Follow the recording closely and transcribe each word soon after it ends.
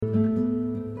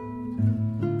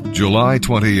July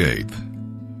 28th,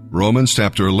 Romans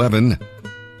chapter 11,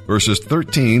 verses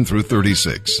 13 through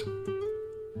 36.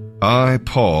 I,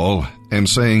 Paul, am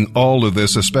saying all of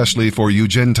this especially for you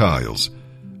Gentiles.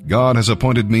 God has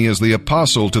appointed me as the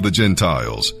apostle to the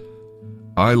Gentiles.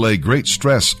 I lay great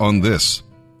stress on this,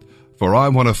 for I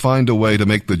want to find a way to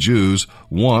make the Jews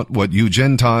want what you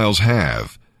Gentiles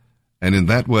have, and in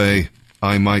that way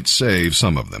I might save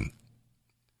some of them.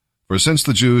 For since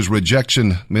the Jews'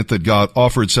 rejection meant that God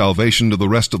offered salvation to the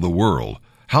rest of the world,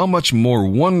 how much more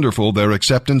wonderful their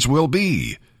acceptance will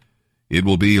be! It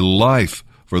will be life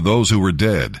for those who were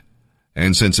dead.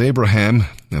 And since Abraham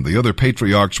and the other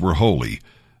patriarchs were holy,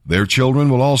 their children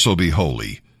will also be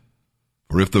holy.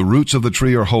 For if the roots of the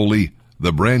tree are holy,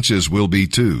 the branches will be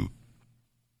too.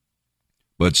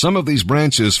 But some of these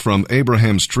branches from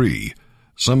Abraham's tree,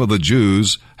 some of the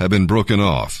Jews, have been broken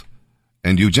off,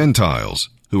 and you Gentiles,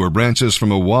 who are branches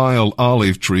from a wild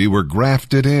olive tree, were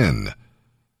grafted in.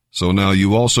 So now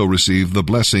you also receive the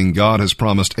blessing God has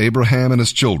promised Abraham and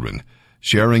his children,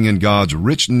 sharing in God's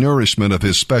rich nourishment of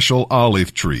his special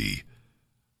olive tree.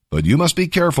 But you must be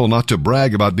careful not to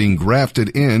brag about being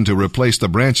grafted in to replace the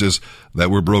branches that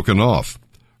were broken off.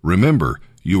 Remember,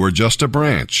 you are just a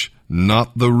branch,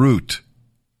 not the root.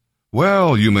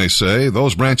 Well, you may say,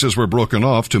 those branches were broken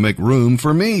off to make room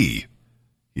for me.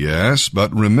 Yes,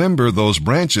 but remember those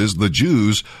branches, the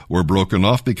Jews, were broken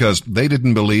off because they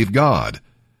didn't believe God,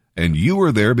 and you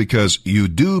were there because you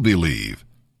do believe.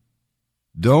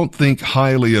 Don't think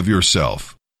highly of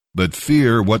yourself, but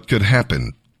fear what could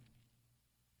happen.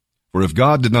 For if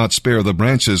God did not spare the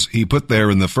branches he put there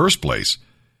in the first place,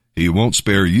 he won't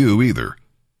spare you either.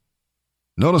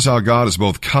 Notice how God is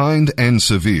both kind and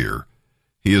severe.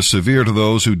 He is severe to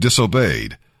those who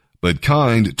disobeyed, but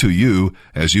kind to you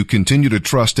as you continue to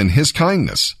trust in his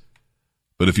kindness.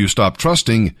 But if you stop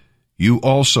trusting, you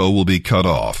also will be cut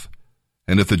off.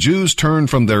 And if the Jews turn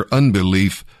from their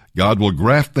unbelief, God will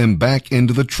graft them back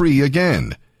into the tree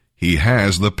again. He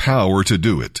has the power to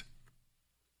do it.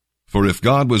 For if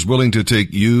God was willing to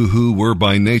take you who were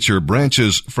by nature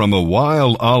branches from a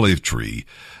wild olive tree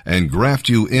and graft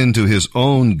you into his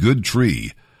own good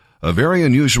tree, a very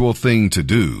unusual thing to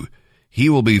do, he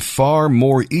will be far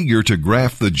more eager to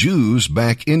graft the Jews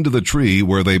back into the tree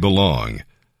where they belong.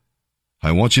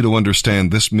 I want you to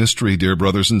understand this mystery, dear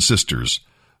brothers and sisters,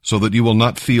 so that you will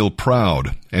not feel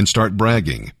proud and start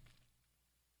bragging.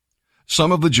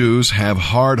 Some of the Jews have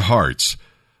hard hearts,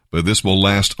 but this will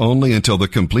last only until the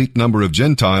complete number of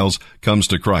Gentiles comes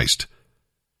to Christ.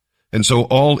 And so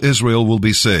all Israel will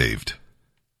be saved.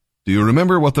 Do you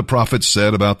remember what the prophets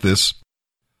said about this?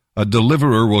 A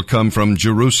deliverer will come from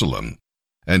Jerusalem,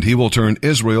 and he will turn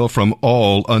Israel from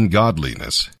all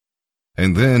ungodliness.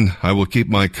 And then I will keep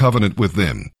my covenant with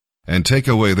them, and take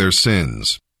away their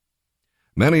sins.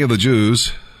 Many of the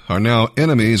Jews are now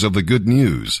enemies of the good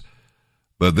news,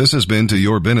 but this has been to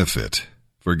your benefit,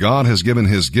 for God has given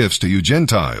his gifts to you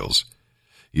Gentiles.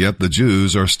 Yet the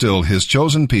Jews are still his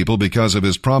chosen people because of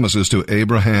his promises to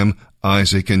Abraham,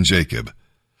 Isaac, and Jacob.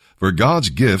 For God's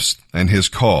gifts and his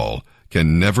call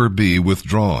can never be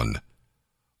withdrawn.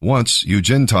 Once you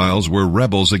Gentiles were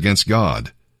rebels against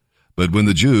God, but when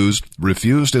the Jews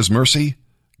refused his mercy,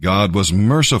 God was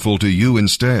merciful to you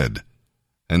instead.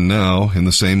 And now, in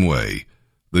the same way,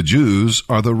 the Jews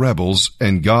are the rebels,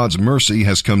 and God's mercy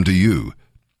has come to you.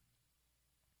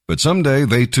 But someday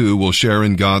they too will share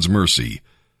in God's mercy,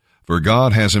 for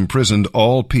God has imprisoned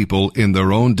all people in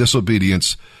their own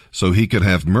disobedience so he could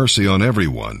have mercy on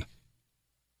everyone.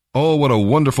 Oh, what a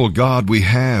wonderful God we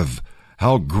have!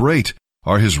 How great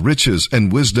are his riches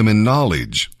and wisdom and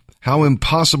knowledge! How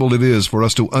impossible it is for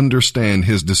us to understand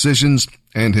his decisions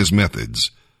and his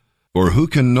methods. For who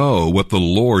can know what the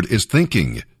Lord is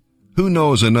thinking? Who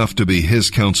knows enough to be his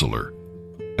counselor?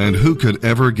 And who could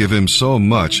ever give him so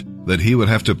much that he would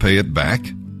have to pay it back?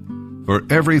 For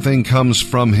everything comes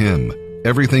from him.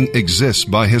 Everything exists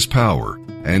by his power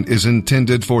and is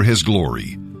intended for his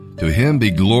glory. To him be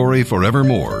glory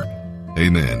forevermore.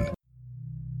 Amen.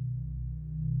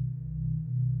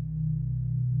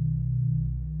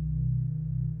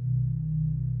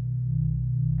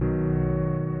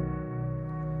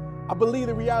 I believe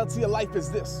the reality of life is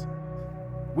this.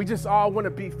 We just all want to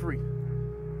be free.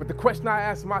 But the question I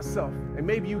ask myself, and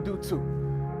maybe you do too,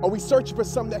 are we searching for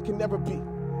something that can never be?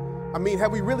 I mean,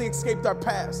 have we really escaped our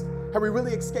past? Have we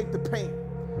really escaped the pain?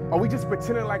 Are we just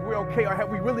pretending like we're okay, or have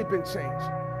we really been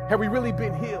changed? Have we really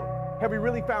been healed? Have we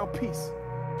really found peace?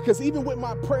 Because even with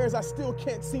my prayers, I still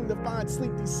can't seem to find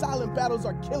sleep. These silent battles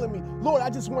are killing me. Lord, I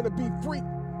just want to be free.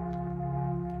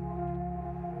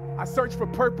 I search for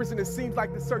purpose, and it seems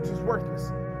like the search is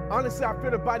worthless. Honestly, I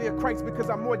fear the body of Christ because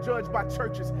I'm more judged by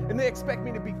churches and they expect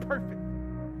me to be perfect.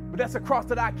 But that's a cross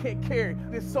that I can't carry.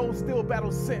 This soul still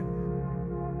battles sin.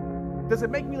 Does it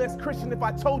make me less Christian if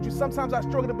I told you sometimes I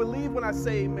struggle to believe when I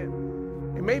say amen?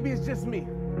 And maybe it's just me.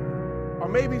 Or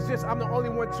maybe it's just I'm the only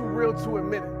one too real to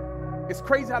admit it. It's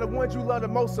crazy how the ones you love the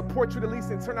most support you the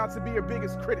least and turn out to be your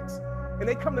biggest critics. And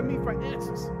they come to me for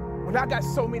answers when I got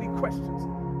so many questions.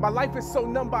 My life is so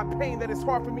numb by pain that it's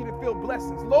hard for me to feel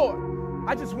blessings. Lord,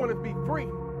 I just want to be free.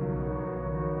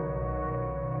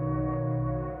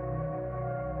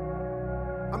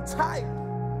 I'm tired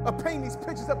of painting these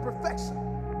pictures of perfection.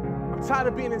 I'm tired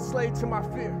of being enslaved to my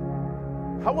fear.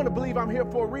 I want to believe I'm here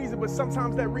for a reason, but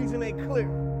sometimes that reason ain't clear.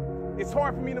 It's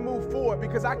hard for me to move forward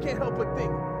because I can't help but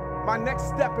think my next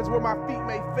step is where my feet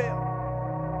may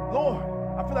fail. Lord,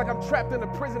 I feel like I'm trapped in a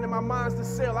prison and my mind's the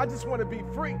cell. I just want to be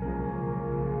free.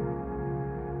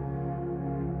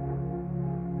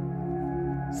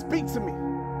 Speak to me,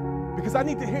 because I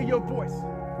need to hear your voice.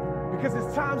 Because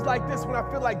it's times like this when I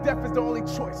feel like death is the only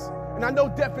choice. And I know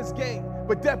death is gain,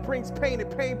 but death brings pain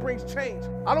and pain brings change.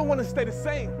 I don't want to stay the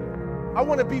same. I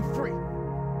want to be free.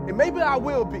 And maybe I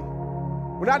will be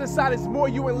when I decide it's more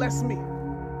you and less me.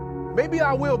 Maybe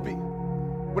I will be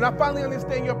when I finally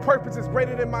understand your purpose is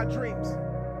greater than my dreams.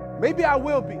 Maybe I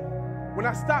will be when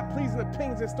I stop pleasing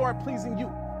opinions and start pleasing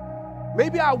you.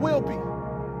 Maybe I will be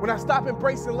when I stop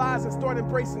embracing lies and start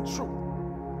embracing truth.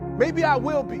 Maybe I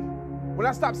will be when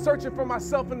I stop searching for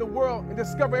myself in the world and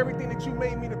discover everything that you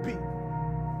made me to be.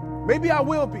 Maybe I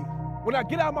will be when I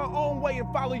get out my own way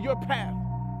and follow your path.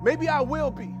 Maybe I will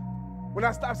be when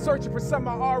I stop searching for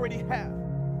something I already have.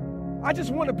 I just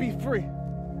want to be free.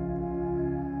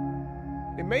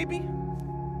 And maybe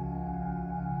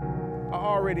I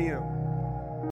already am.